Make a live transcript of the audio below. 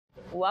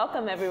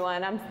Welcome,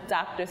 everyone. I'm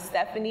Dr.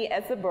 Stephanie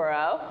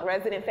Ezeburo,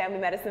 resident family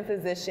medicine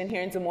physician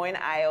here in Des Moines,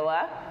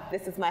 Iowa.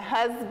 This is my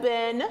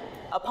husband,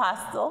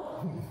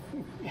 Apostle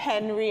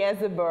Henry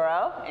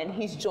Ezeburo, and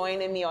he's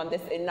joining me on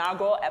this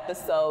inaugural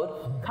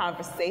episode,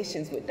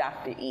 Conversations with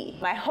Dr. E.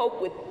 My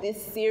hope with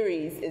this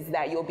series is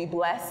that you'll be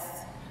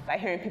blessed by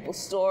hearing people's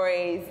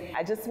stories.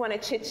 I just want to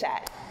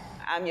chit-chat.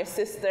 I'm your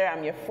sister,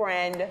 I'm your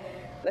friend.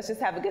 Let's just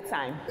have a good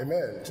time.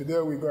 Amen.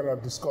 Today we're going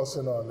to discuss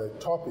on a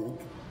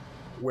topic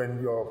when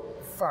your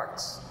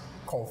facts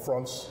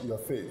confronts your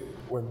faith.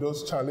 When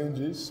those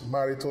challenges,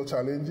 marital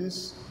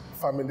challenges,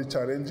 family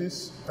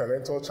challenges,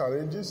 parental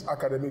challenges,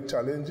 academic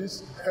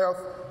challenges, health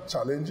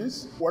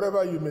challenges,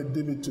 whatever you may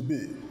deem it to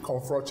be,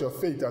 confront your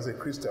faith as a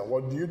Christian.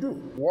 What do you do?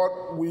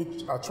 What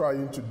we are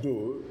trying to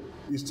do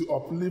is to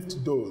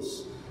uplift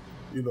those,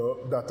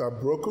 that are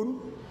broken,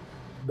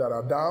 that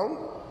are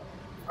down.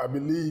 I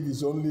believe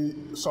it's only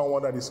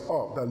someone that is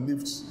up that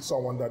lifts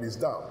someone that is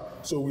down.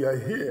 So we are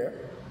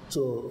here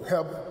to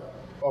help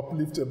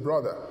uplift a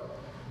brother.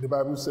 The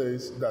Bible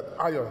says that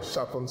iron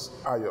sharpens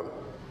iron.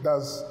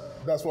 That's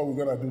what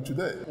we're going to do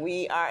today.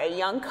 We are a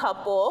young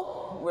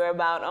couple. We're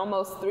about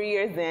almost 3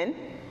 years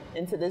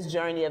into this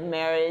journey of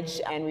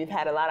marriage, and we've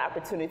had a lot of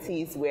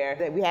opportunities where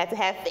we had to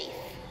have faith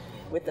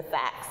with the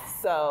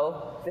facts.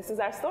 So this is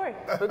our story.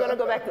 We're going to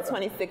go back to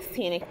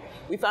 2016.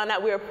 We found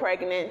out we were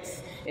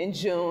pregnant in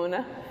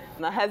June.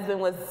 My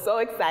husband was so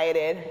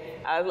excited.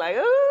 I was like,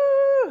 ooh.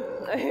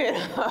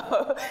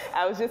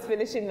 I was just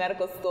finishing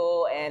medical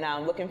school and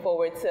I'm looking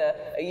forward to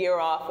a year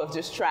off of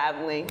just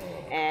traveling,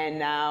 and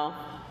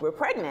now we're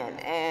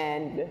pregnant,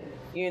 and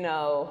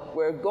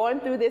we're going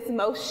through this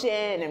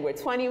motion, and we're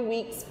 20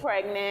 weeks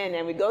pregnant,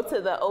 and we go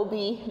to the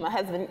OB. My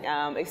husband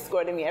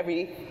escorted me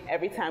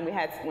every time we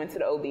went to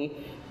the OB.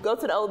 Go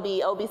to the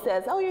OB. OB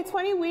says, "Oh, you're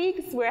 20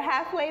 weeks. We're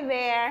halfway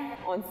there."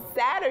 On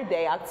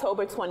Saturday,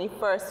 October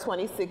 21st,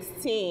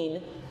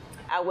 2016.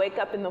 I wake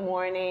up in the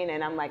morning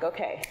and I'm like,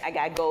 okay, I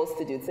got goals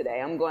to do today.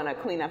 I'm going to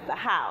clean up the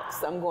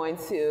house. I'm going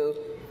to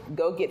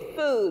go get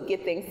food,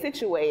 get things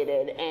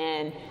situated.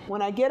 And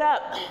when I get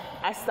up,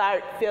 I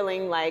start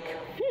feeling like,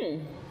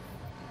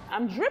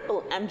 I'm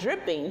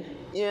dripping,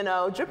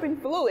 dripping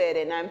fluid.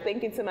 And I'm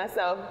thinking to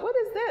myself, what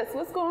is this?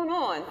 What's going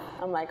on?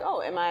 I'm like,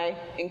 oh, am I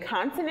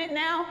incontinent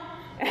now?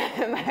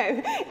 Am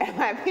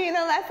I peeing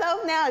on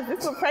myself now? Is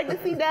this what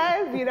pregnancy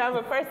does? I'm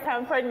a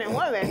first-time pregnant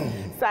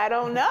woman, so I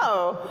don't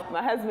know.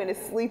 My husband is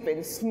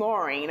sleeping,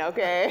 snoring,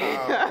 okay?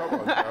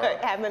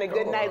 Having a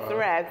good night's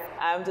rest.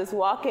 I'm just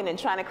walking and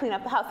trying to clean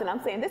up the house, and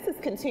I'm saying, this is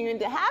continuing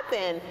to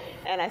happen.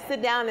 And I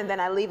sit down, and then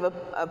I leave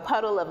a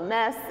puddle of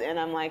mess, and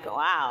I'm like,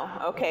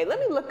 wow, okay, let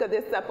me look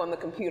this up on the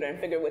computer and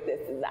figure what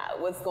this is out,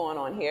 what's going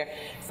on here.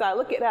 So I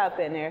look it up,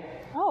 and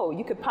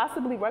you could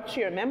possibly rupture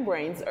your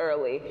membranes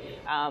early.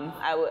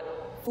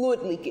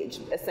 Fluid leakage,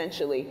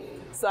 essentially.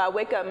 So I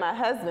wake up my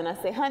husband,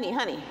 I say, honey.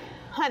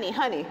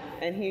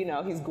 And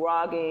he's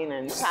grogging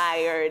and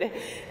tired.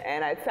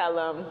 And I tell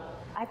him,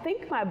 I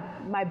think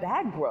my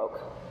bag broke.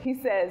 He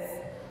says,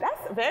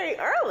 that's very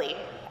early.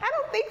 I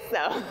don't think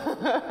so.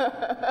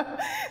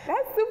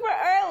 That's super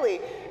early.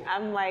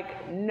 I'm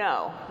like,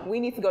 no, we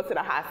need to go to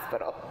the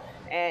hospital.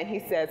 And he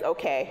says,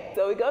 okay.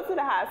 So we go to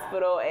the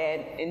hospital,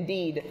 and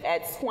indeed,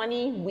 at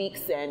 20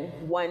 weeks and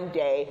 1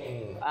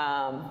 day,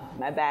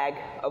 my bag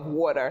of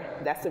water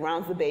that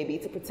surrounds the baby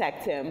to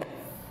protect him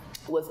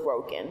was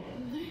broken.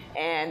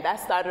 And that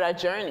started our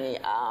journey.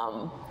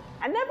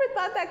 I never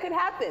thought that could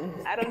happen.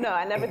 I don't know.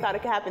 I never thought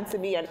it could happen to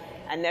me.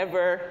 I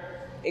never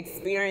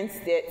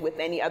experienced it with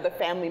any other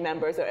family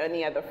members or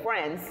any other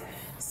friends.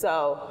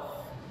 So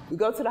we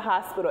go to the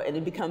hospital, and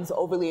it becomes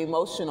overly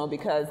emotional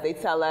because they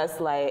tell us,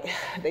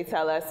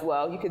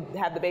 well, you could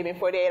have the baby in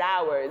 48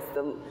 hours.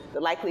 The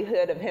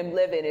likelihood of him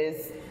living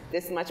is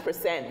this much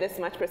percent.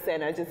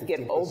 I just get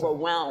 50%.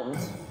 Overwhelmed.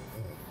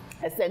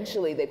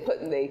 Essentially, they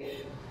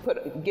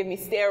give me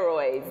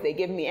steroids, they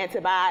give me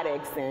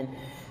antibiotics, and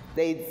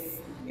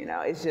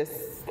it's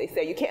just, they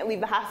say you can't leave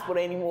the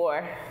hospital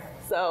anymore.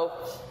 So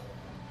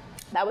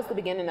that was the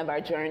beginning of our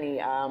journey.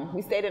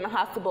 We stayed in the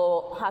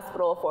hospital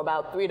for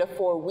about 3 to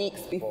 4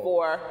 weeks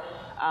before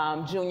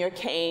Junior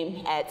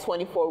came at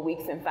 24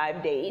 weeks and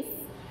 5 days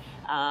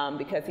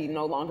because he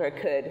no longer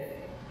could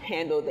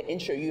handle the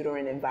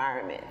intrauterine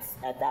environment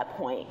at that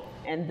point.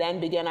 And then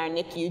began our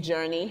NICU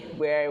journey,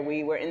 where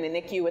we were in the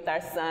NICU with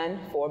our son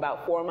for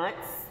about 4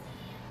 months.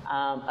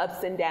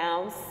 Ups and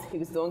downs. He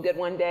was doing good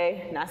one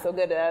day, not so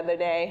good the other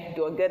day,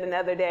 doing good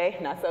another day,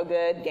 not so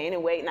good,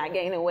 gaining weight, not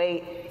gaining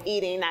weight,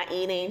 eating, not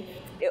eating.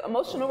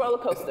 Emotional roller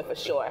coaster for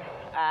sure.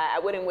 I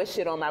wouldn't wish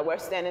it on my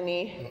worst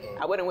enemy.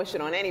 I wouldn't wish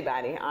it on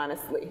anybody,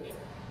 honestly.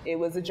 It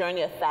was a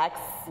journey of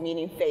facts,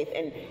 meaning faith.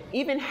 And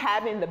even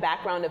having the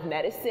background of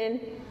medicine,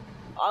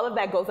 all of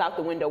that goes out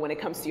the window when it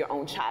comes to your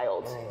own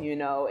child.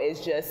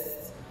 It's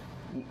just,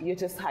 you're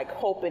just like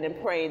hoping and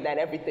praying that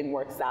everything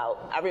works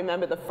out. I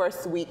remember the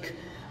first week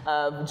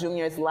of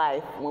Junior's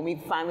life when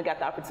we finally got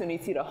the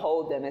opportunity to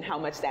hold him and how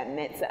much that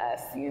meant to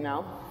us,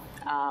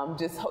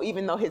 just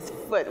even though his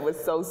foot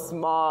was so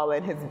small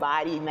and his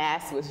body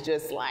mass was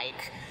just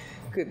like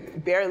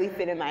could barely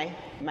fit in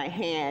my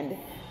hand,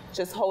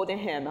 just holding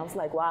him. I was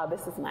like, wow,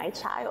 this is my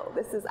child.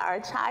 This is our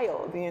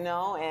child, you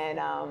know, and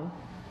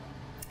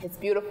it's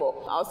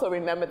beautiful. I also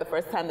remember the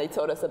first time they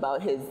told us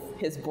about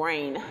his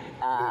brain.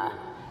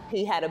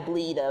 He had a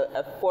bleed,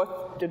 a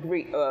 4th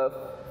degree of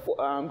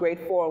grade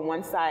 4 on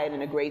one side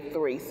and a grade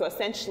 3. So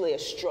essentially a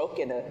stroke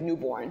in a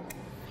newborn.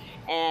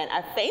 And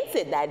I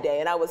fainted that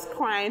day, and I was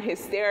crying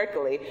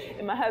hysterically.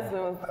 And my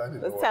husband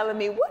was telling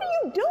me, what are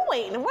you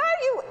doing? Why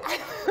are you?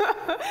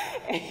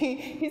 And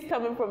he's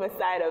coming from a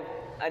side of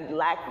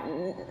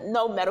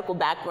no medical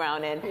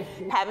background, and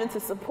having to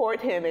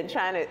support him and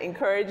trying to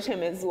encourage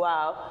him as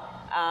well.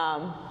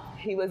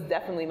 He was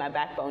definitely my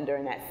backbone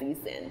during that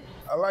season.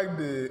 I like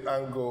the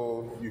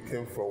angle you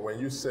came from when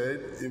you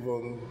said,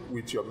 even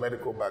with your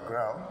medical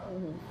background,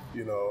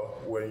 you know,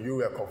 when you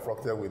were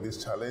confronted with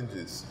these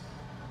challenges,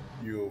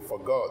 you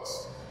forgot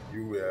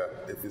you were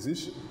a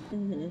physician,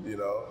 you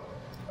know.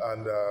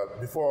 And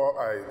before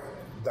I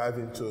dive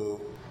into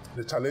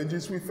the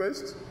challenges we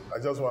faced, I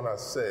just want to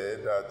say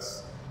that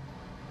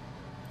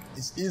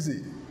it's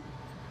easy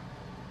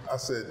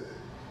as a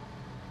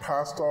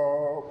pastor,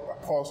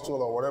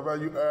 apostle, or whatever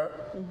you are,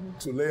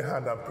 to lay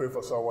hand and pray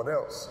for someone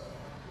else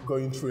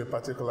going through a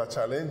particular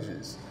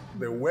challenges.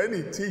 But when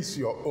it is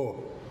your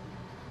own,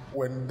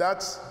 when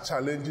that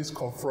challenges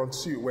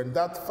confronts you, when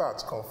that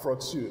fact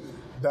confronts you,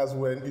 that's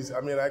when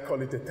I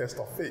call it a test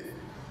of faith.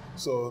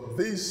 So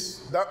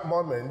that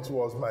moment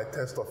was my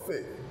test of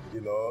faith.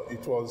 You know,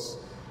 it was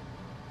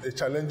a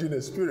challenging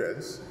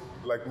experience.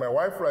 Like my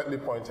wife rightly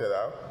pointed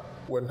out,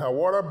 when her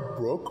water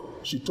broke,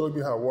 she told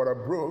me her water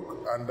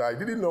broke, and I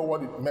didn't know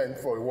what it meant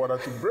for the water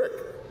to break.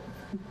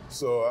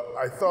 So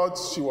I thought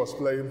she was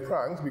playing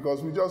pranks,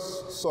 because we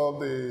just saw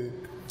the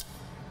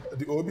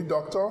OB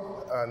doctor,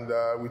 and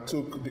we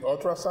took the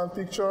ultrasound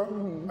picture.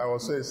 I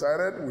was so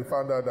excited. We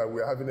found out that we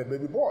were having a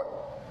baby boy.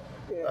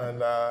 Yeah.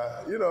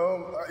 And, you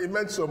know, it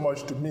meant so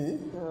much to me.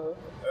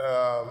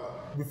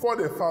 Before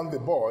they found the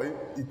boy,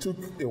 it took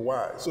a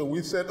while. So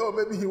we said, oh,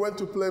 maybe he went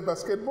to play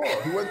basketball.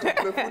 He went to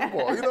play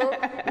football. You know,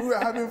 we were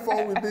having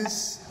fun with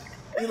this,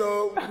 you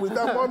know, with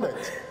that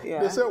moment.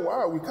 Yeah. They said,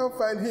 wow, we can't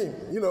find him,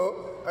 you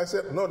know. I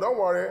said, no, don't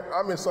worry.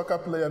 I'm a soccer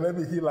player.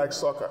 Maybe he likes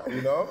soccer,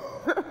 you know.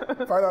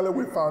 Finally,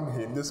 we found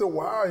him. They said,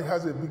 wow, he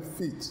has a big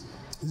feet.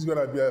 He's going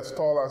to be as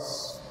tall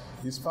as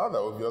his father,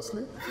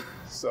 obviously.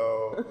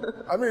 So,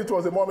 I mean, it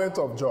was a moment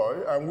of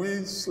joy, and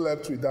we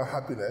slept with that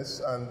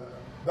happiness. And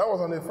that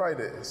was on a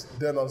Friday.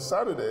 Then on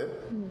Saturday,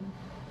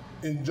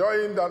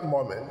 enjoying that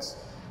moment,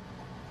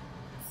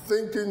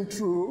 thinking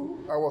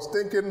through, I was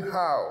thinking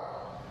how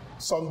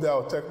someday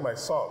I'll take my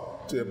son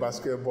to a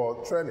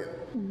basketball training.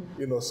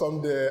 You know,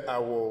 someday I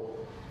will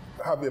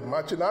have a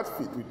matching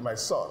outfit with my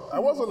son.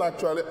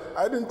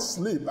 I didn't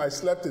sleep. I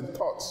slept in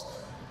thoughts,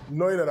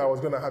 knowing that I was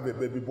going to have a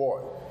baby boy.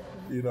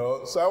 You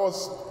know, so I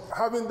was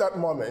having that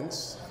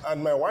moment,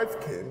 and my wife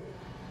came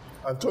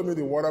and told me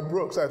the water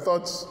broke. So I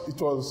thought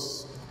it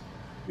was,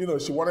 you know,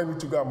 she wanted me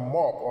to go and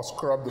mop or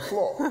scrub the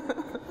floor.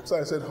 So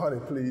I said, honey,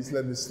 please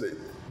let me sleep.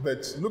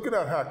 But looking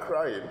at her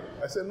crying,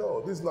 I said, no,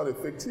 this is not a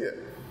fake tear.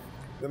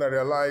 Then I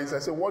realized, I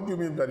said, what do you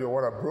mean that your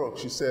water broke?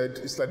 She said,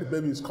 it's like the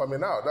baby is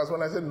coming out. That's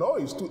when I said, no,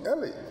 it's too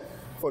early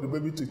for the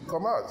baby to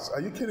come out.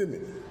 Are you kidding me?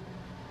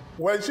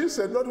 When she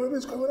said, no, the baby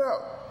is coming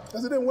out, I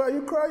said, then why are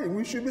you crying?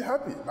 We should be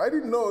happy. I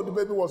didn't know the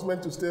baby was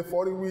meant to stay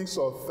 40 weeks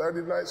or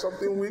 39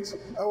 something weeks.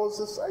 I was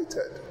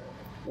excited.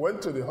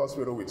 Went to the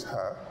hospital with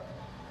her,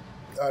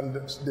 and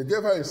they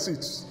gave her a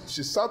seat.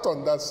 She sat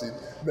on that seat.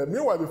 But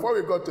meanwhile, before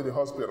we got to the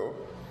hospital,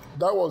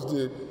 that was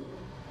the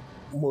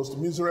most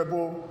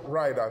miserable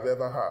ride I've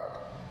ever had.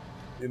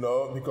 You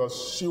know,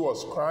 because she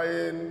was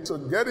crying. So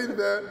getting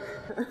there,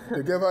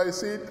 they gave her a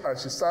seat, and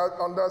she sat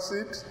on that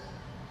seat.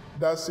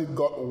 That seat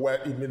got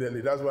wet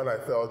immediately. That's when I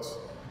felt,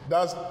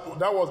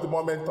 that was the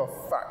moment of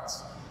fact.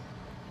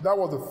 That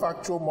was the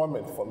factual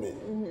moment for me.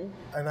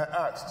 And I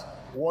asked,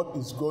 what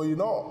is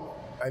going on?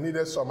 I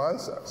needed some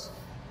answers.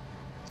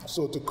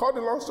 So to cut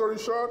the long story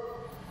short,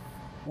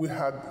 we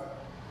had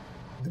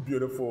the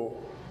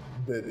beautiful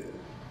baby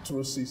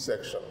through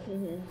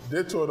C-section.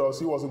 They told us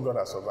he wasn't going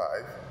to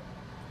survive.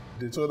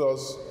 They told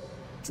us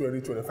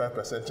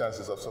 20-25%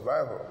 chances of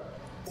survival.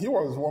 He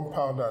was 1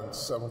 pound and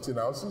 17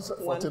 ounces,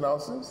 14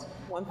 ounces?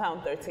 1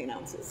 pound, 13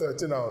 ounces.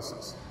 13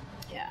 ounces.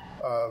 Yeah.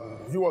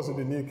 He was in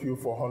the NICU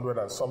for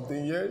 100 and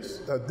something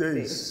years,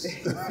 days.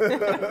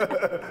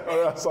 100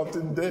 and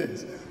something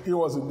days. He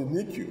was in the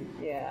NICU.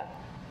 Yeah.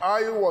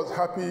 I was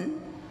happy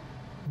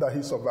that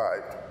he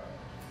survived.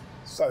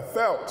 So I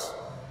felt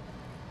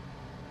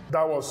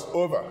that was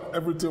over.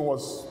 Everything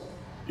was,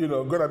 you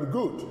know, gonna be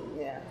good.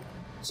 Yeah.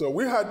 So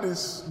we had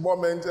this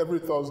moment every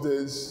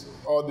Thursdays.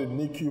 All the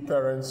NICU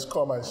parents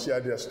come and share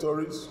their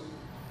stories.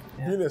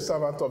 Yeah. Being a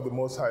servant of the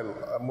Most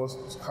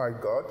High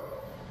God,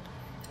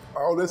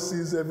 I always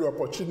seize every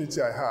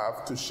opportunity I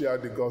have to share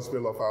the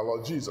gospel of our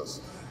Lord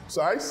Jesus.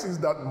 So I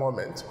seized that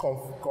moment,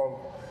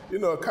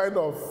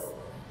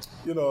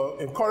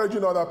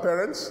 encouraging other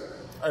parents.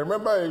 I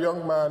remember a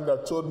young man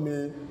that told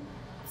me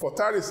For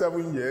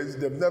 37 years,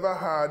 they've never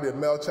had a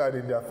male child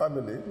in their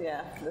family.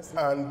 Yeah.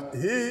 And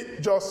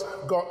he just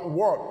got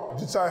one.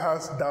 The child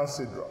has Down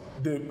syndrome.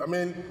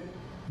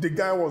 The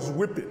guy was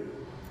whipping.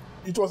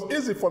 It was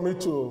easy for me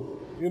to,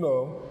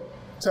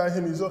 tell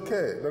him it's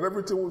okay, that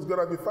everything was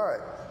gonna be fine.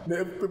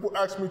 People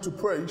asked me to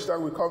pray each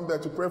time we come there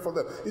to pray for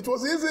them. It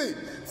was easy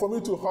for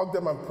me to hug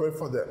them and pray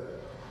for them.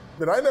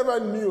 But I never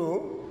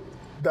knew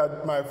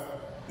that my,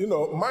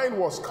 mind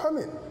was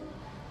coming.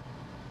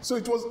 So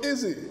it was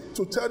easy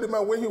to tell the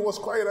man when he was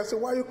crying. I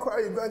said, why are you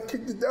crying? Go and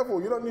kick the devil.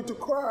 You don't need to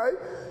cry.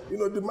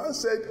 The man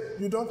said,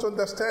 you don't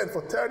understand.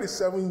 For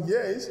 37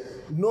 years,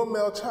 no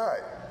male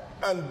child.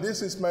 And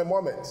this is my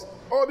moment.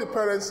 All the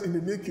parents in the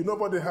NICU,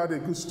 nobody had a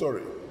good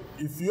story.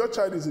 If your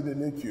child is in the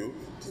NICU,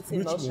 it's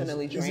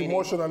emotionally draining. It's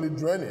emotionally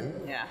draining.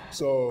 Yeah.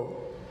 So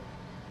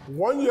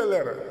 1 year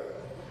later,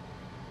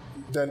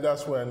 then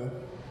that's when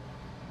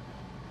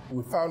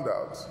we found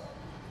out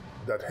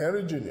that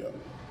Henry Jr.,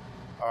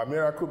 our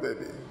miracle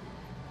baby,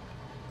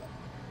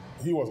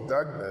 he was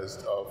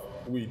diagnosed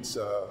with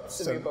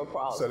cerebral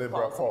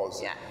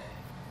palsy. Yeah.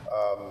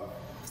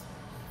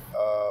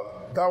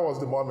 That was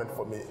the moment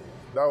for me.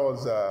 That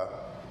was,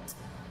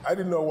 I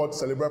didn't know what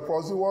cerebral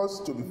palsy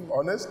was, to be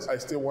honest. I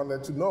still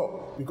wanted to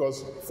know,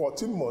 because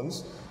 14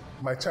 months,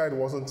 my child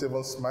wasn't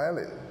even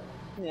smiling.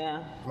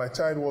 Yeah. My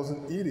child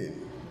wasn't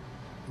eating.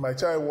 My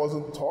child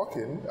wasn't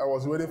talking. I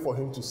was waiting for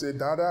him to say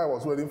Dada. I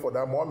was waiting for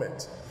that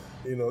moment,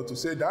 to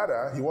say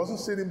Dada. He wasn't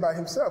sitting by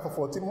himself for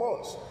 14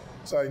 months.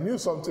 So I knew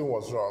something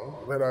was wrong,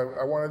 but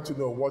I wanted to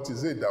know what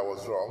is it that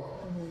was wrong.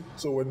 Mm-hmm.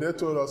 So when they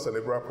told us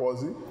cerebral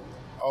palsy,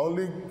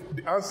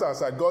 the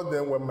answers I got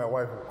them when my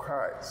wife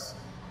cries.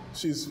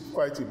 She's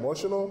quite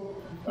emotional,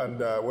 and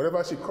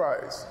whenever she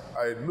cries,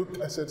 I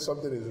said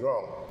something is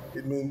wrong.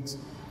 It means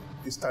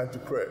it's time to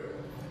pray.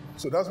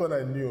 So that's when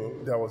I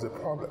knew there was a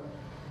problem.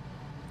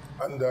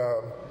 And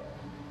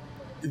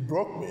it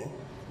broke me,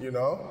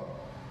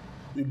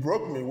 It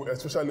broke me,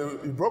 especially,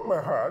 it broke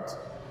my heart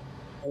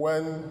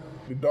when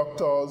the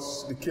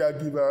doctors, the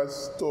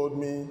caregivers told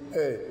me,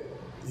 hey,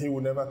 he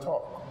will never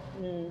talk.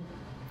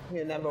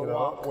 He'll never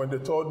walk. When they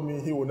told me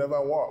he will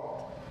never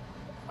walk,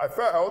 I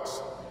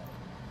felt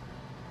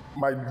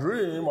my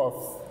dream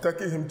of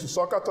taking him to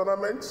soccer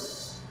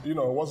tournaments,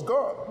 was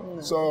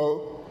gone.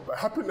 So my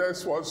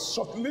happiness was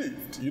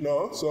short-lived,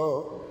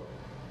 so.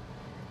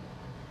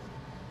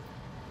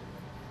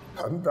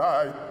 And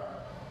I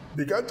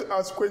began to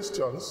ask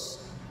questions.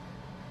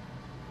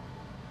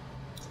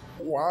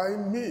 Why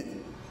me?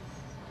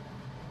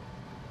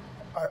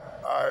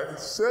 I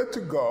said to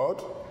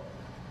God,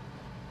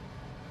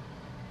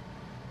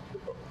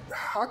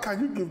 how can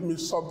you give me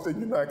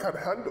something I can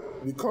handle?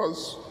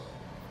 Because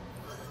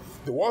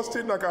the worst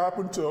thing that can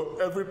happen to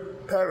every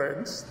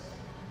parent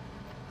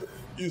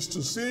is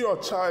to see your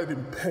child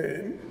in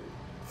pain,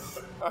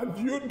 and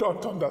you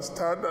don't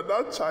understand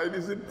that child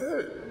is in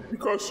pain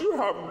because you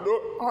have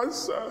no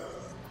answer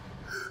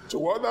to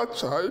what that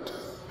child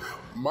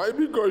might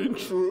be going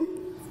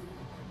through.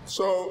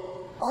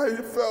 So I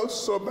felt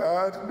so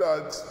bad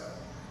that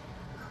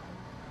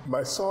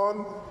my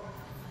son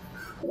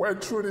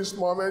went through this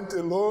moment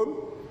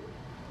alone.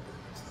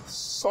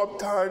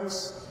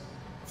 Sometimes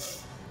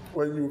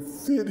when you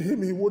feed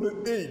him, he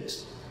wouldn't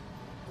eat.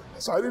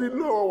 So I didn't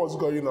know what was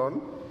going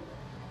on.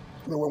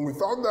 But when we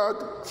found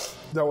out,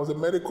 there was a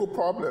medical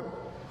problem.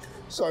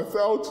 So I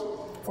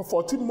felt for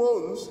 14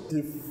 months,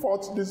 he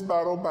fought this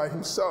battle by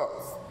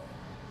himself.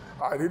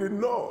 I didn't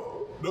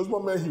know. Those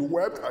moments he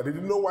wept, I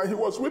didn't know why he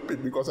was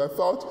weeping, because I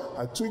thought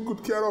I took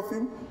good care of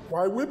him.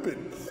 Why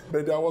weeping?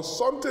 But there was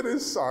something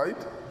inside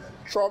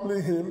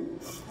troubling him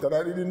that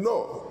I didn't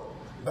know.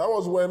 That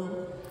was when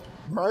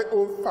my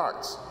own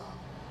facts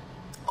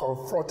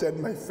confronted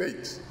my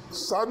faith.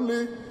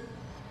 Suddenly,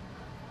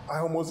 I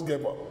almost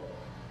gave up.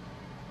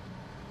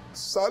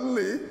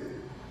 Suddenly,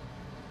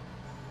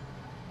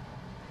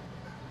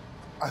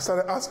 I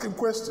started asking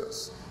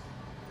questions.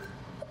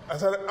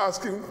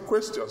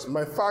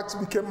 My facts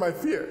became my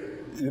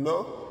fear,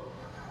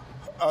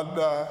 And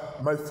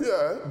my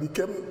fear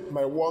became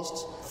my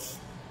worst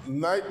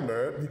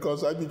nightmare,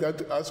 because I began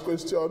to ask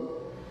questions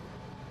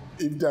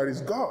if there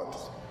is God.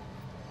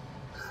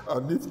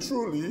 And if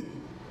truly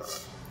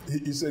He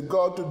is a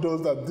God to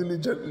those that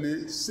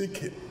diligently seek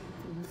Him.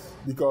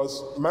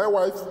 Because my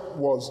wife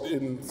was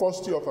in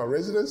first year of her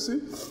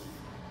residency.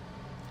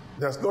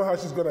 There's no how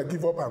she's going to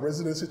give up her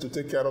residency to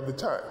take care of the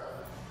child.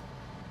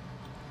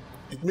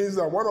 It means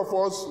that one of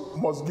us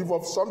must give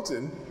up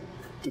something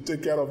to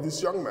take care of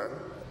this young man.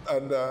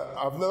 And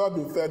I've never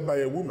been fed by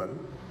a woman.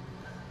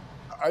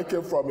 I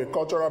came from a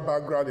cultural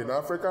background in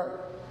Africa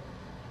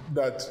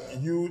that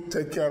you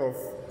take care of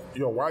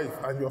your wife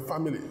and your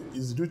family.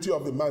 It's the duty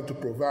of the man to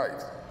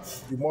provide.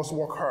 You must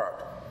work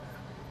hard.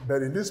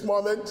 But in this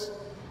moment,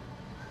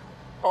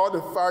 all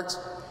the facts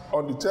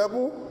on the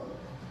table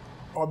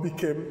all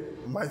became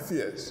my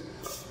fears.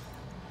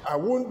 I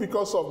won't,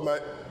 because of my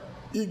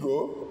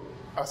ego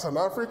as an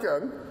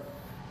African,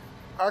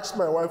 ask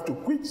my wife to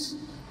quit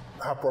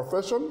her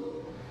profession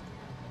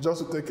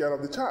just to take care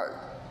of the child.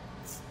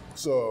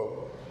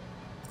 So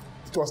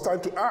it was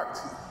time to act,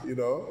 you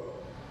know,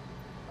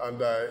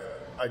 and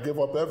I gave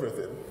up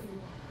everything.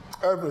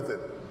 Everything.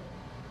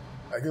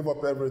 I gave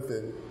up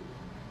everything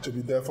to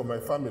be there for my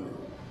family.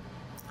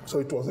 So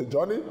it was a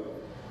journey.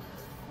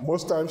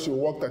 Most times you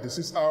work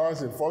 36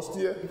 hours in first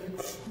year.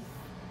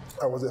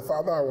 I was a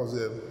father, I was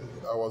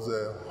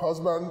a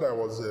husband, I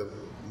was a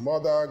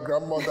mother,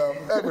 grandmother,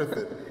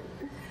 everything.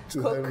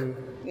 To Cook. Henry.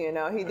 You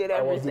know, he did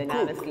everything,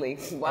 honestly.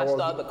 He washed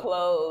all the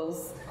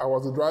clothes. I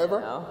was the driver.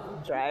 You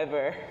know,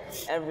 driver,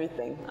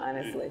 everything,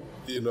 honestly.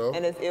 You know.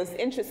 And it was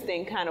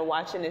interesting kind of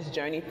watching his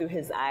journey through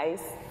his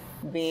eyes,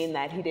 being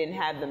that he didn't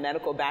have the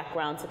medical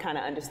background to kind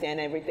of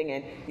understand everything.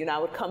 And, you know, I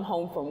would come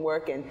home from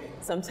work and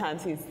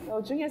sometimes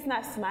Junior's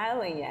not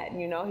smiling yet.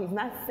 You know, he's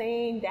not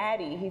saying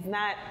daddy. He's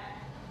not,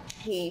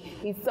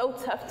 he's so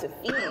tough to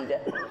feed.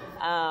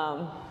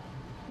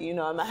 You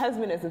know, and my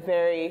husband is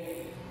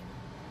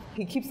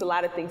he keeps a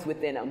lot of things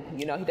within him.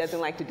 You know, he doesn't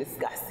like to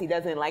discuss. He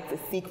doesn't like to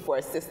seek for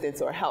assistance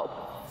or help.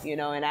 You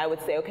know, and I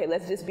would say, okay,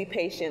 let's just be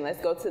patient.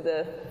 Let's go to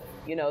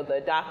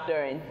the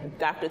doctor, and the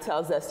doctor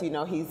tells us, you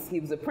know, he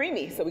was a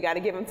preemie, so we got to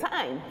give him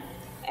time.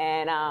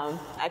 And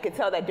I could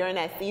tell that during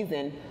that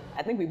season,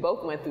 I think we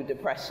both went through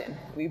depression.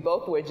 We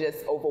both were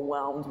just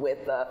overwhelmed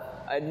with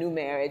a new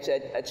marriage,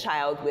 a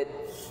child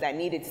that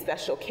needed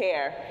special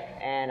care,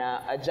 and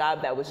a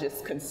job that was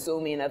just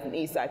consuming of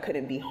me, so I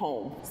couldn't be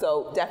home.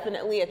 So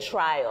definitely a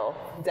trial,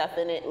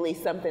 definitely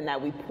something that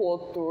we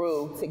pulled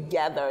through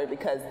together,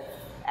 because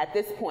at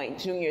this point,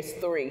 Junior's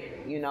 3.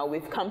 You know,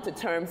 we've come to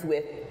terms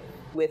with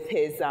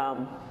his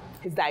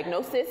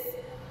diagnosis,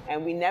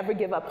 and we never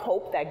give up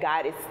hope that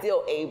God is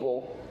still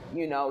able,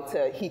 you know,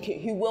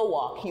 he will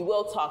walk, he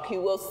will talk, he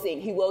will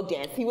sing, he will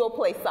dance, he will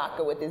play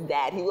soccer with his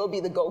dad, he will be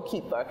the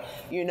goalkeeper,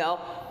 you know.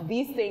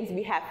 These things,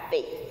 we have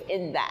faith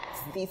in that.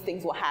 These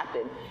things will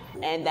happen.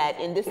 And that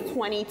in this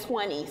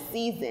 2020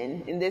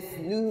 season, in this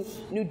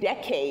new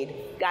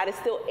decade, God is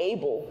still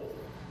able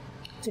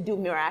to do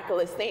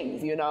miraculous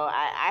things. You know,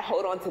 I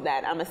hold on to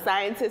that. I'm a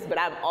scientist, but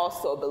I'm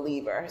also a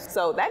believer.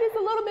 So that is a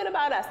little bit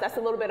about us. That's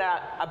a little bit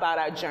about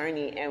our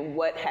journey and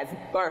what has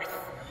birthed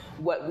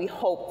what we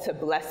hope to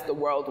bless the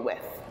world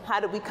with. How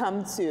did we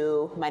come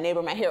to My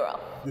Neighbor, My Hero?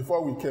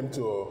 Before we came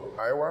to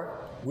Iowa,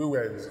 we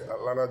were in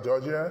Atlanta,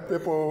 Georgia.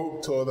 People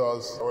told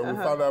us, when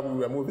we found out we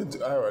were moving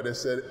to Iowa, they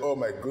said, oh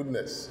my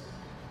goodness,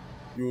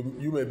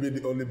 you may be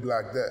the only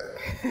black there.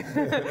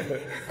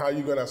 How are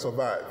you gonna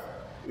survive?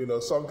 You know,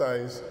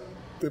 sometimes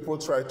people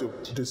try to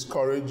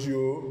discourage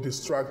you,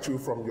 distract you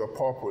from your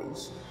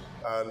purpose,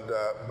 and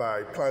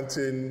by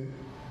planting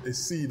a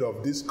seed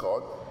of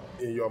discord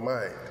in your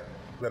mind.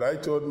 But I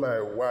told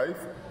my wife,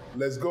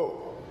 let's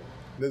go.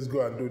 Let's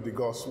go and do the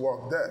God's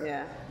work there.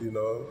 Yeah. You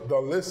know,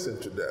 don't listen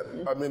to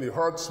them. I mean, it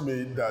hurts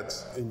me that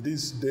in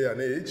this day and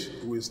age,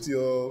 we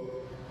still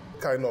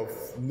kind of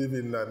live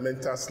in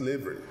mental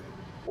slavery,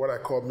 what I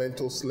call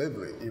mental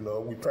slavery. You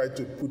know, we try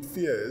to put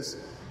fears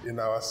in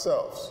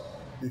ourselves.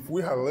 If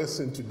we had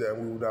listened to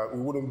them, we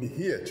wouldn't be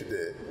here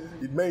today.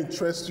 It may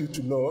interest you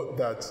to know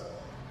that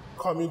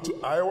coming to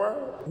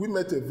Iowa, we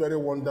met a very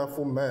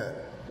wonderful man.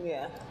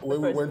 Yeah.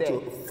 When we went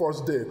to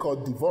first day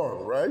called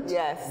Devon, right?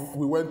 Yes.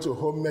 We went to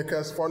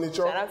Homemakers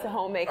Furniture. Shout out to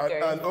Homemakers.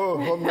 And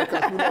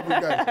Homemakers, we love you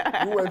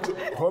guys. We went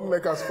to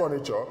Homemakers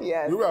Furniture.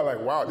 Yes. We were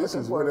like, wow, this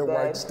is really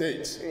white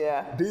state.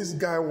 Yeah. This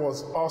guy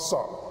was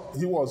awesome.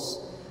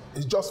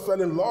 He just fell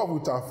in love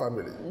with our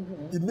family.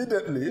 Mm-hmm.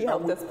 Immediately. He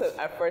helped us put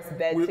our first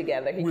bed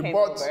together. He came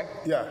over.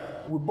 Yeah,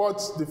 we bought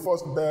the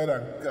first bed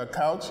and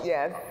couch.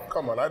 Yes.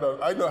 Come on, I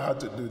know how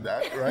to do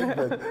that, right?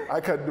 But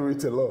I can't do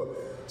it alone.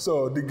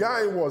 So the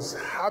guy was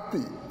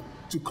happy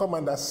to come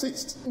and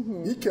assist.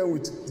 Mm-hmm. He came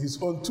with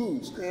his own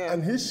tools. Yeah.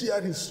 And he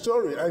shared his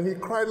story, and he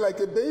cried like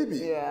a baby.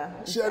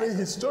 Yeah. Sharing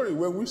his story.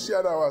 When we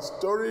shared our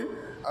story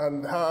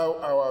and how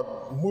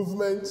our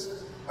movement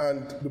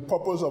and the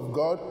purpose of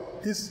God,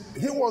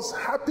 he was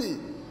happy.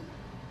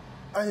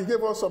 And he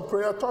gave us some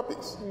prayer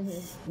topics.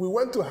 Mm-hmm. We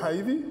went to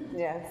Hy-Vee.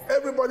 Yes.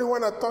 Everybody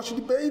wanted to touch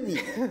the baby.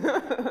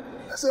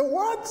 I said,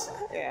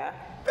 what? Yeah.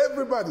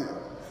 Everybody.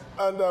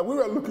 And we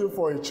were looking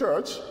for a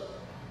church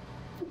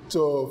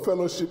to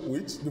fellowship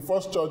with. The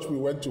first church we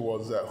went to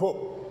was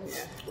Hope.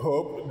 Yeah.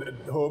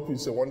 Hope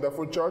is a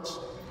wonderful church.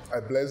 I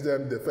blessed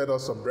them. They fed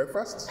us some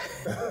breakfast.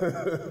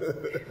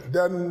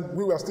 Then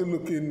we were still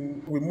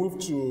looking. We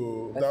moved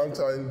to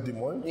downtown Des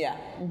Moines. Yeah.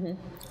 Mm-hmm.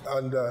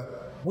 And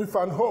we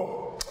found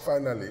home,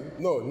 finally.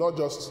 No, not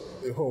just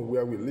a home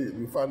where we live.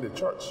 We found a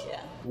church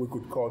we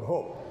could call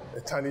home.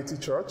 Eternity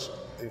Church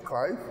in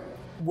Clive.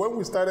 When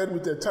we started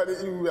with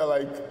Eternity, we were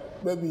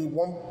like maybe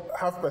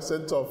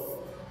 0.5%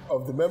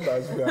 of the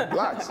members were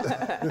blacks.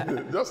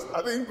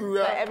 I think we were.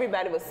 But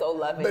everybody was so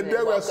loving. But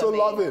they were so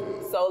loving.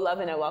 So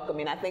loving and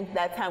welcoming. I think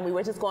that time we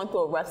were just going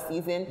through a rough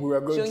season. We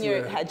were going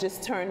Junior had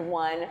just turned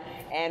 1,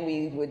 and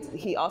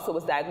he also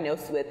was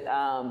diagnosed with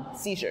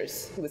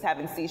seizures. He was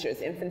having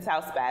seizures,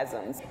 infantile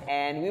spasms,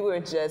 and we were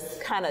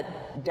just kind of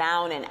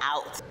down and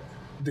out.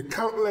 The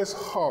countless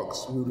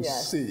hugs we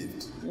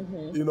received,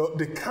 you know,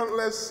 the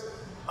countless,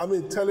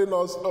 telling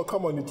us, oh,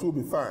 come on, it will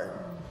be fine.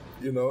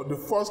 You know, the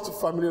first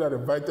family that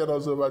invited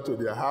us over to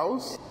their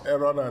house,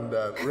 Aaron and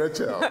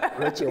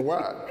Rachel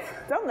Ward.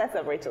 Don't mess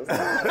up Rachel's name.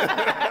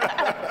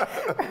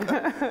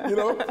 You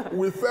know,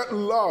 we felt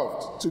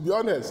loved, to be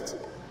honest.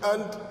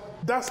 And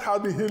that's how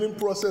the healing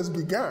process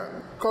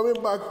began.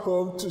 Coming back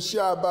home to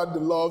share about the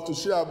love, to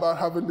share about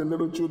having the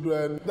little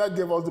children, that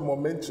gave us the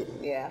momentum.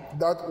 Yeah.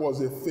 That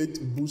was a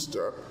faith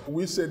booster.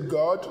 We said,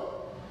 God,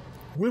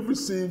 we've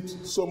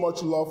received so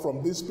much love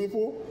from these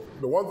people.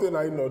 The one thing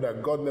I know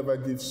that God never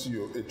gives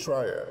you a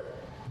trial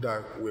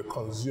that will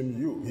consume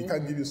you. He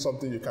can't give you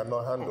something you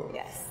cannot handle.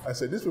 Yes. I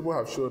said, these people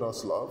have shown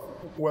us love.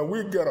 When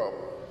we get up,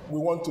 we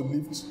want to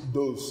lift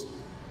those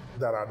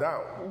that are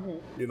down,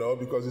 you know,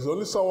 because it's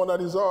only someone that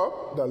is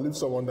up that lifts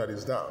someone that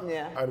is down.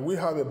 Yeah. And we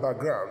have a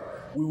background.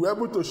 We were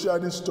able to share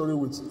this story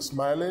with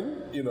smiling.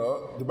 You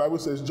know, the Bible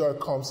says joy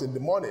comes in the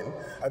morning.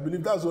 I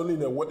believe that's only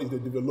in a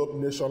developed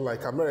nation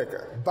like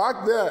America.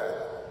 Back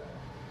there,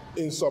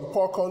 in some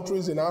poor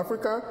countries in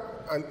Africa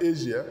and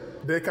Asia,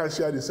 they can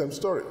share the same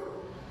story.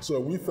 So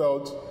we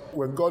felt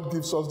when God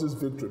gives us this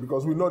victory,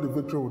 because we know the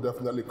victory will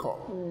definitely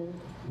come,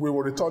 we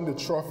will return the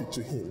trophy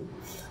to Him.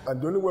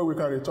 And the only way we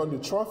can return the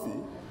trophy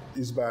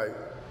is by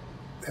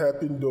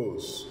helping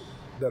those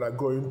that are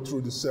going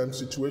through the same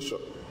situation.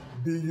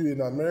 Be you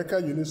in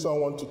America, you need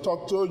someone to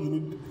talk to,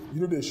 you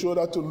need a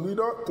shoulder to lean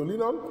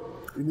on,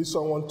 you need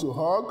someone to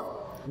hug.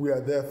 We are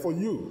there for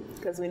you.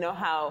 Because we know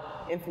how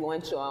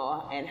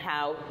influential and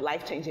how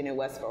life-changing it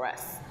was for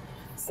us.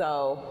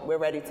 So we're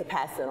ready to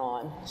pass it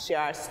on, share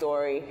our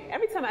story.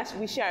 Every time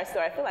we share our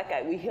story, I feel like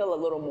we heal a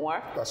little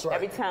more. That's right.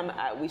 Every time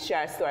we share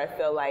our story, I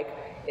feel like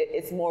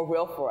it's more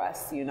real for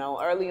us. You know,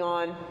 early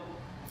on,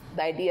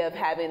 the idea of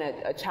having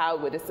a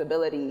child with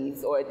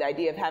disabilities or the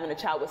idea of having a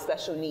child with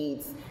special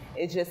needs,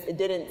 it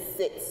didn't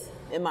sit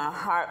in my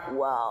heart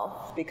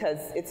well,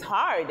 because it's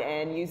hard,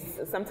 and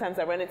sometimes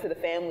I run into the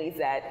families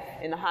that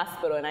in the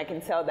hospital, and I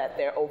can tell that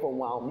they're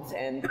overwhelmed,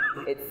 and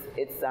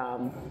it's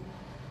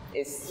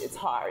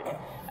hard,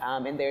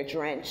 and they're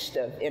drenched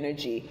of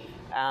energy.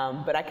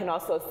 But I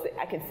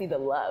can see the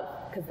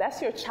love, because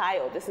that's your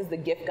child. This is the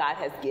gift God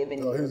has given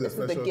you. This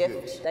is the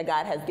gift that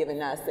God has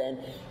given us, and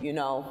you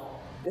know,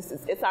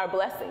 it's our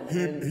blessing,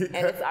 and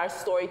it's our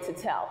story to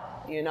tell.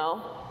 You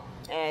know.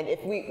 And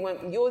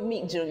you'll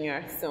meet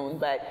Junior soon,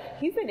 but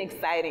he's an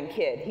exciting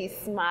kid. He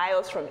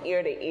smiles from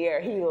ear to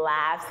ear. He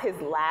laughs. His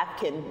laugh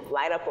can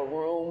light up a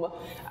room.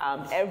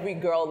 Every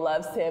girl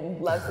loves him,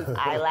 loves his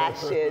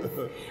eyelashes.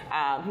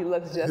 He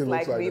looks just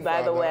like me,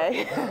 by the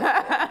way.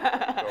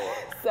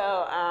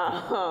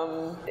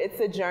 So it's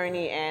a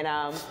journey, and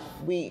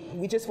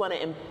we just want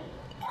to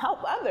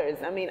help others.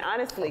 I mean,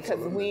 honestly, because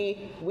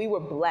we were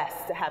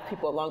blessed to have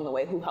people along the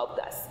way who helped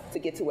us to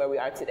get to where we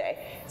are today.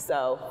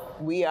 So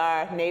we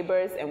are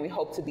neighbors, and we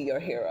hope to be your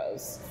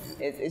heroes.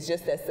 It's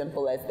just as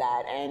simple as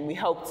that. And we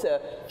hope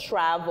to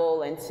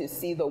travel and to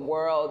see the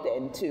world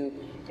and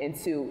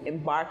to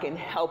embark and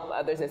help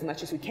others as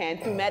much as we can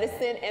through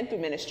medicine and through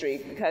ministry,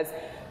 because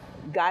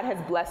God has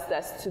blessed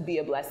us to be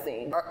a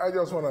blessing. I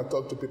just want to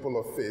talk to people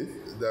of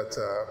faith that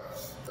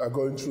are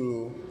going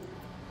through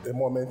a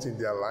moment in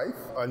their life,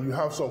 and you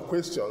have some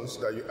questions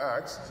that you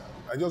asked.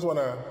 I just want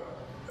to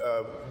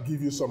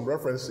give you some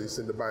references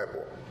in the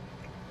Bible.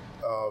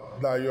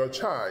 That your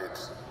child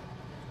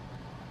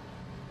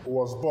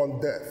was born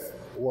deaf,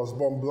 was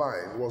born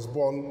blind, was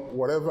born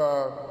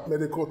whatever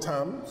medical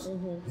terms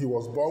he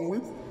was born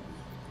with,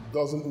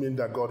 doesn't mean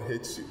that God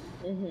hates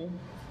you.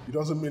 It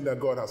doesn't mean that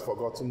God has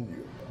forgotten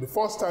you. The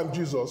first time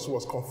Jesus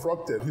was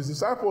confronted, his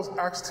disciples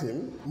asked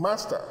him,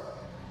 "Master,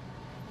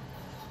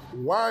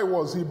 why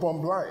was he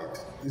born blind?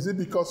 Is it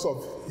because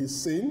of his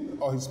sin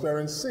or his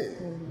parents'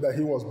 sin that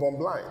he was born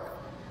blind?"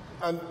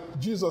 And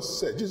Jesus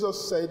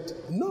said,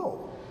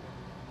 no.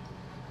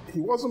 He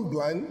wasn't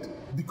blind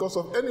because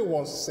of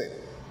anyone's sin,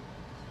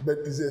 but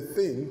it's a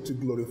thing to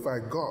glorify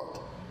God.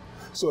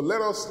 So let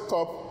us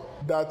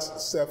stop that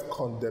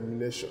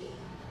self-condemnation,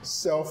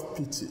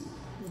 self-pity,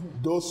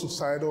 those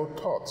suicidal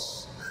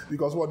thoughts.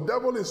 Because what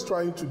devil is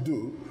trying to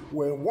do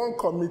when one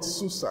commits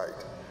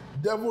suicide,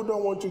 devil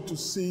don't want you to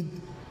see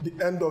the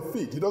end of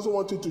it. He doesn't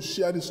want you to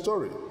share the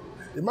story.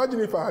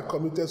 Imagine if I had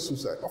committed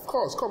suicide. Of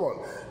course, come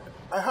on.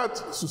 I had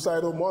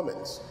suicidal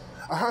moments.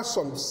 I had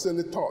some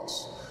silly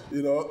thoughts,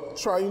 you know,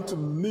 trying to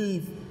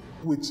live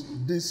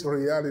with this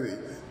reality.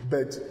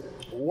 But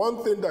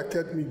one thing that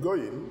kept me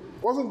going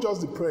wasn't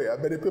just the prayer,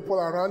 but the people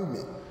around me.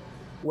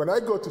 When I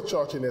go to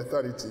church in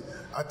authority,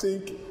 I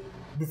think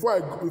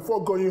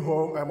before going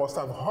home, I must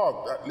have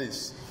hugged at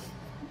least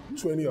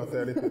 20 or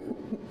 30 people.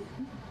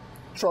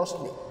 Trust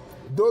me.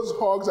 Those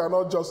hugs are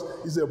not just,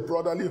 it's a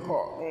brotherly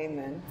hug.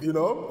 Amen. You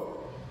know,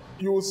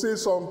 you will see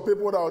some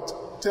people that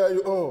will tell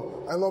you,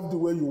 "Oh, I love the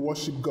way you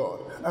worship God.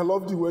 I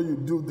love the way you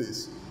do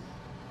this."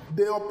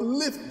 They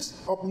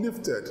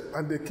uplifted,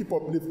 and they keep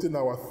uplifting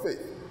our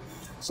faith.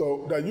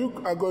 So that you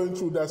are going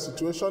through that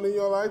situation in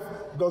your life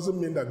doesn't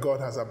mean that God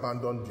has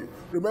abandoned you.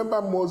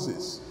 Remember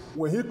Moses.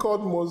 When he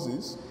called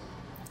Moses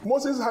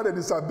had a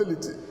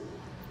disability,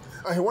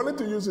 and he wanted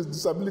to use his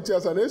disability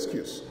as an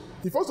excuse.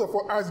 He first of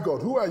all asked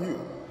God, "Who are you?"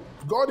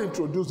 God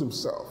introduced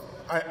himself.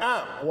 I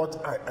am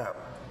what I am,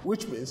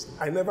 which means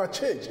I never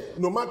change.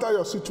 No matter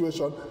your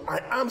situation, I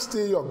am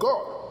still your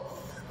God.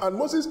 And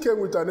Moses came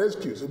with an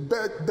excuse,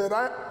 but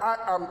I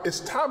am a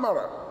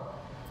stammerer.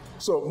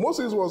 So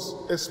Moses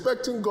was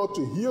expecting God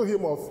to heal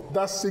him of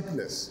that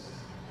sickness.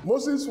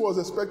 Moses was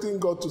expecting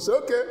God to say,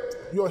 okay,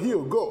 you're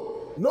healed,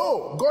 go.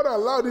 No, God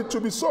allowed it to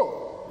be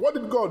so. What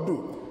did God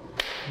do?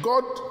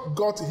 God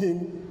got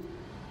him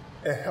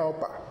a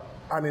helper,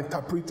 an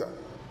interpreter.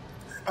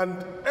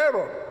 And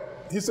Aaron,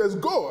 he says,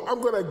 go,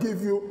 I'm going to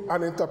give you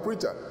an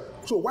interpreter.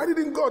 So why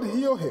didn't God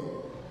heal him?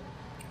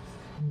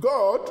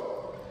 God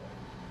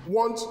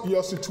wants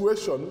your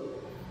situation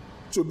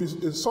to be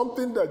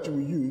something that you will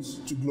use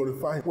to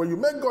glorify him. When you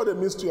make God a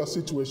means to your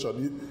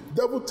situation,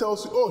 the devil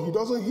tells you, oh, he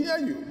doesn't hear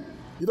you.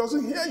 He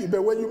doesn't hear you.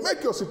 But when you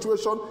make your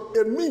situation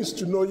a means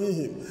to knowing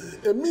him,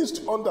 a means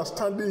to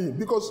understanding him,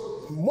 because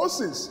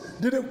Moses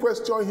didn't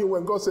question him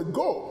when God said,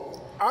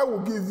 go, I will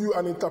give you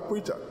an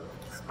interpreter.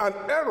 And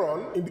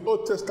Aaron in the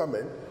Old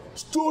Testament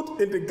stood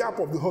in the gap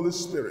of the Holy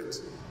Spirit.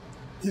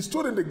 He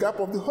stood in the gap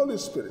of the Holy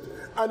Spirit.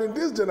 And in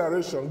this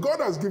generation, God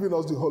has given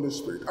us the Holy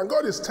Spirit. And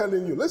God is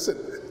telling you, listen,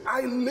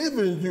 I live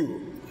in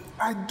you.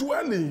 I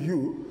dwell in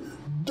you.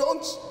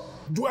 Don't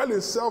dwell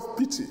in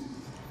self-pity.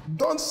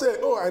 Don't say,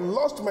 oh, I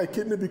lost my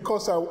kidney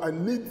because I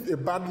lived a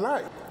bad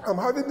life. I'm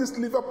having this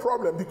liver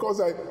problem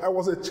because I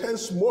was a chain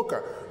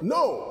smoker.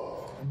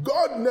 No,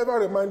 God never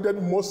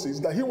reminded Moses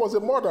that he was a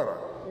murderer.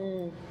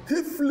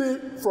 He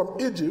fled from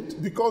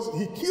Egypt because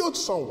he killed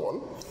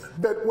someone.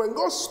 But when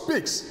God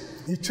speaks,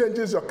 he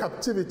changes your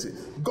captivity.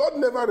 God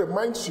never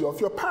reminds you of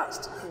your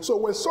past. So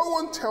when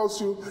someone tells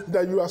you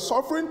that you are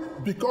suffering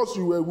because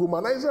you were a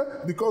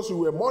womanizer, because you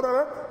were a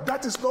murderer,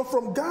 that is not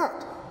from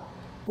God.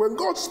 When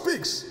God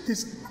speaks,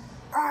 his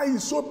eye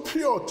is so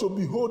pure to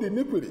behold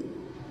iniquity.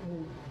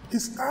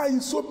 His eye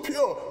is so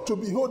pure to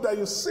behold that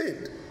you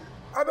sinned.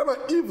 Adam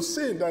and Eve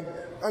sinned,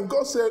 and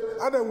God said,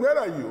 Adam, where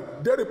are you?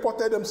 They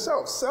reported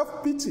themselves,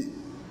 self-pity.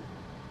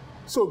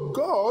 So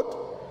God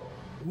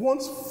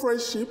wants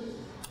friendship,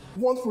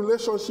 wants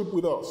relationship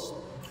with us.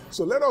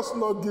 So let us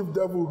not give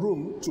devil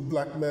room to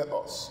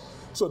blackmail us.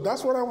 So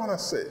that's what I want to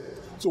say.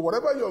 So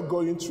whatever you're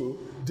going through,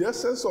 the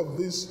essence of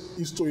this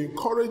is to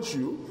encourage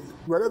you.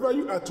 Wherever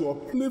you are, to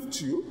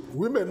uplift you.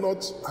 We may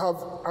not have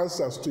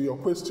answers to your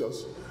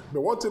questions,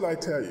 but one thing I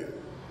tell you,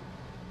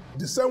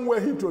 the same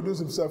way he introduced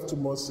himself to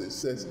Moses,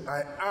 says,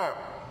 I am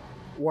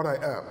what I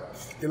am.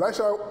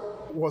 Elisha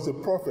was a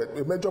prophet,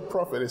 a major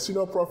prophet, a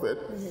senior prophet,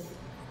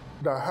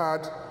 that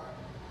had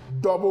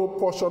double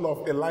portion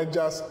of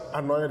Elijah's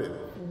anointing.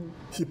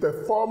 He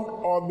performed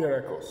all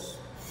miracles.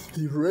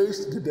 He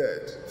raised the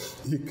dead.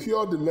 He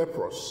cured the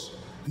leprous.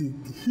 He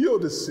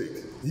healed the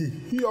sick. He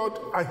healed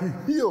and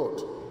he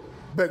healed.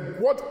 But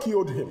what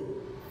killed him?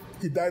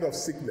 He died of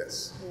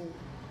sickness.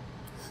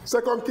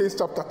 2 Kings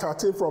chapter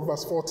 13 from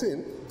verse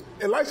 14,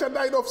 Elisha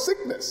died of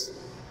sickness.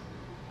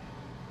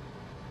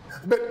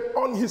 But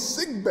on his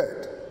sick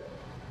bed,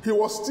 he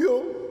was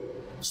still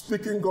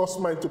speaking God's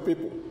mind to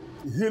people,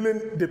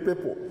 healing the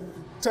people,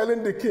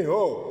 telling the king,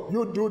 oh,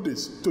 you do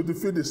this to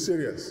defeat the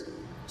Syrians.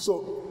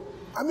 So,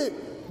 I mean,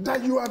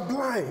 that you are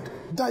blind,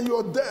 that you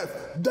are deaf,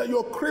 that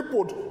you're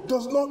crippled,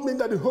 does not mean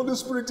that the Holy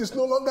Spirit is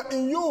no longer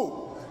in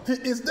you. He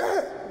is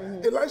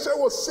there. Elisha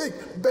was sick,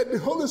 but the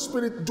Holy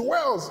Spirit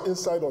dwells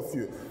inside of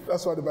you.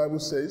 That's why the Bible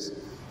says,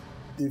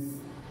 if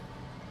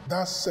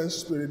that same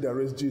spirit that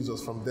raised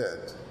Jesus from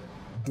dead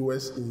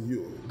dwells in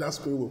you, that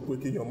spirit will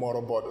quicken your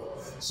mortal body.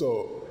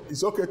 So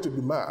it's okay to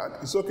be mad.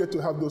 It's okay to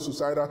have those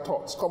suicidal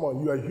thoughts. Come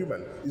on, you are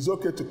human. It's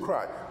okay to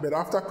cry. But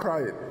after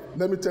crying,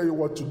 let me tell you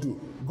what to do.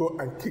 Go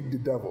and kick the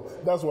devil.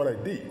 That's what I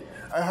did.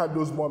 I had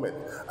those moments.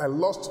 I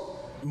lost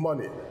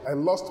money. I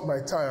lost my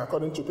time,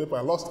 according to people.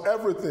 I lost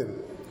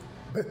everything.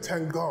 But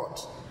thank God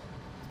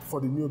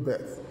for the new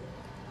birth.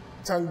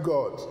 Thank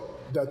God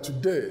that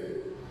today,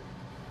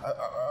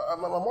 I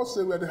must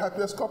say we're the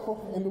happiest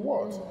couple in the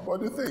world.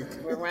 What do you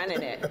think? We're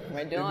running it.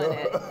 We're doing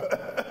it.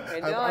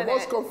 We're doing I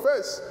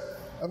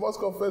must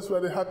confess we're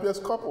the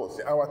happiest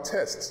couples. Our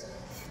test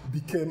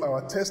became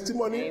our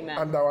testimony. Amen.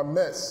 And our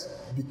mess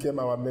became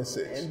our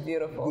message. It's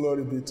beautiful.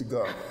 Glory be to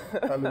God.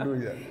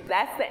 Hallelujah.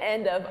 That's the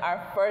end of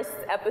our first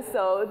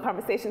episode,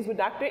 Conversations with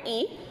Dr.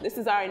 E. This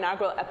is our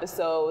inaugural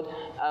episode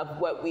of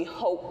what we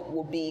hope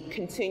will be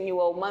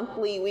continual,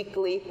 monthly,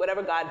 weekly,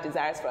 whatever God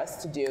desires for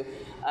us to do,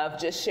 of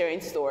just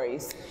sharing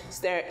stories.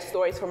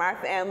 Stories from our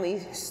family,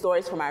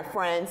 stories from our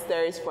friends,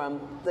 stories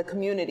from the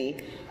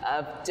community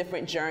of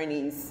different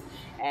journeys,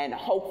 and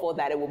hopeful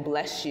that it will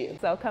bless you.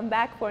 So come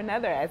back for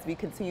another as we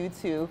continue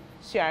to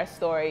share our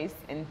stories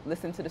and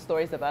listen to the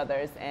stories of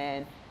others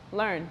and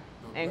learn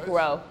and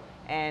grow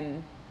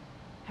and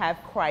have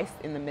Christ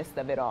in the midst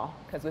of it all.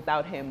 Because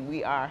without him,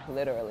 we are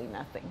literally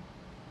nothing.